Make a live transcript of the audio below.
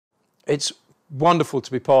It's wonderful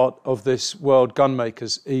to be part of this World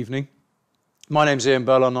Gunmakers evening. My name's Ian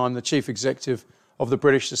Bell and I'm the Chief Executive of the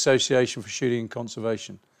British Association for Shooting and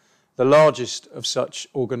Conservation, the largest of such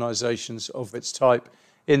organisations of its type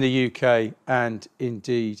in the UK and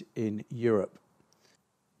indeed in Europe.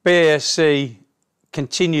 BASC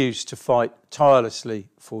continues to fight tirelessly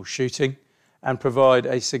for shooting and provide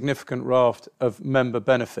a significant raft of member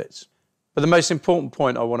benefits. But the most important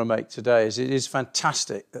point I want to make today is it is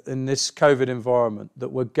fantastic that in this COVID environment that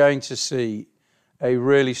we're going to see a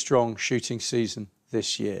really strong shooting season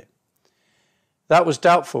this year. That was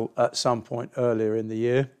doubtful at some point earlier in the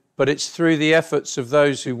year, but it's through the efforts of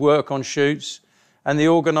those who work on shoots and the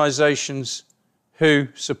organisations who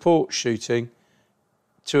support shooting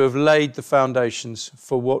to have laid the foundations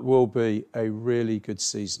for what will be a really good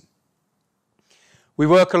season. We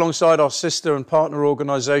work alongside our sister and partner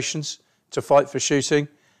organisations to fight for shooting,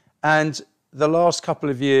 and the last couple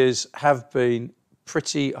of years have been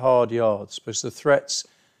pretty hard yards because the threats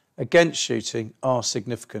against shooting are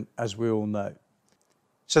significant, as we all know.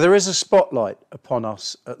 So there is a spotlight upon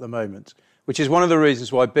us at the moment, which is one of the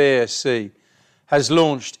reasons why BASC has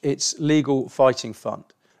launched its Legal Fighting Fund,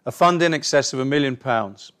 a fund in excess of £1 million,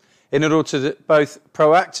 in order to both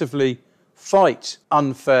proactively fight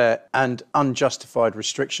unfair and unjustified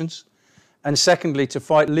restrictions, and secondly, to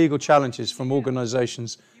fight legal challenges from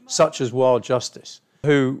organisations such as Wild Justice,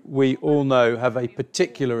 who we all know have a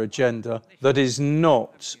particular agenda that is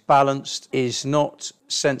not balanced, is not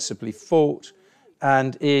sensibly fought,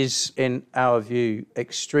 and is, in our view,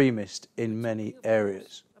 extremist in many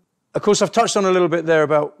areas. Of course, I've touched on a little bit there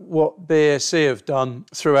about what BASC have done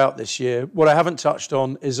throughout this year. What I haven't touched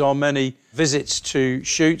on is our many visits to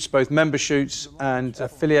shoots, both member shoots and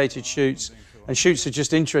affiliated shoots, and shoots are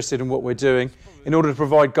just interested in what we're doing in order to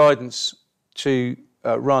provide guidance to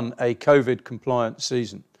run a COVID-compliant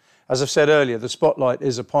season. As I've said earlier, the spotlight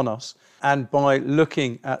is upon us, and by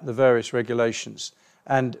looking at the various regulations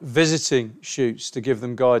and visiting shoots to give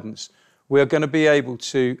them guidance, we are going to be able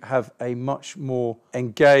to have a much more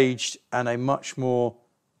engaged and a much more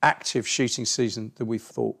active shooting season than we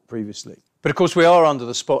thought previously. But of course we are under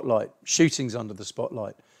the spotlight. Shooting's under the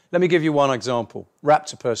spotlight. Let me give you one example,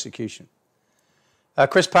 raptor persecution.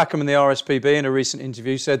 Chris Packham in the RSPB in a recent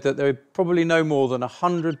interview said that there are probably no more than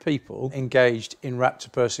 100 people engaged in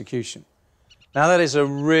raptor persecution. Now that is a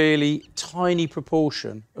really tiny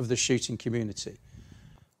proportion of the shooting community.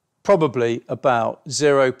 Probably about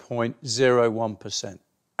 0.01%,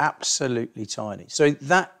 absolutely tiny. So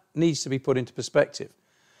that needs to be put into perspective.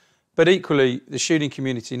 But equally, the shooting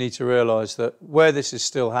community need to realise that where this is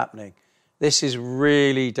still happening, this is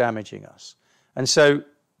really damaging us. And so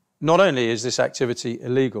not only is this activity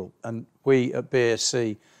illegal, and we at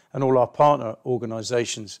BASC and all our partner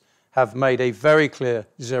organisations have made a very clear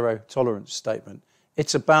zero tolerance statement,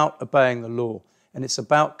 it's about obeying the law and it's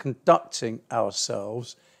about conducting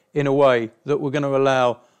ourselves in a way that we're going to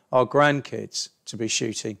allow our grandkids to be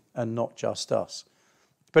shooting and not just us.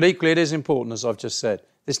 But equally, it is important, as I've just said,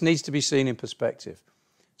 this needs to be seen in perspective.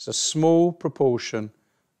 It's a small proportion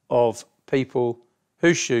of people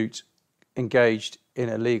who shoot engaged in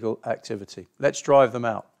illegal activity. Let's drive them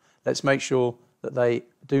out. Let's make sure that they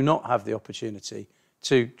do not have the opportunity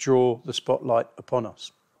to draw the spotlight upon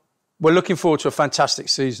us. We're looking forward to a fantastic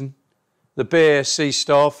season. The BASC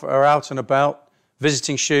staff are out and about,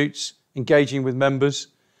 visiting shoots, engaging with members.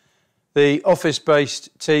 The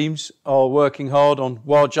office-based teams are working hard on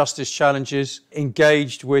wild justice challenges,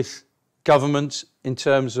 engaged with government in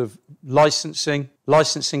terms of licensing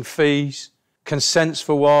fees, consents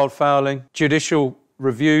for wildfowling, judicial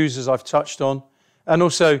reviews, as I've touched on, and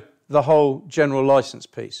also the whole general licence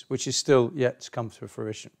piece, which is still yet to come to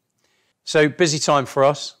fruition. So busy time for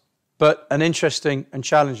us, but an interesting and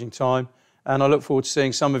challenging time, and I look forward to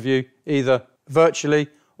seeing some of you either virtually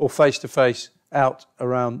or face-to-face out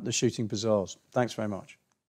around the shooting bazaars. Thanks very much.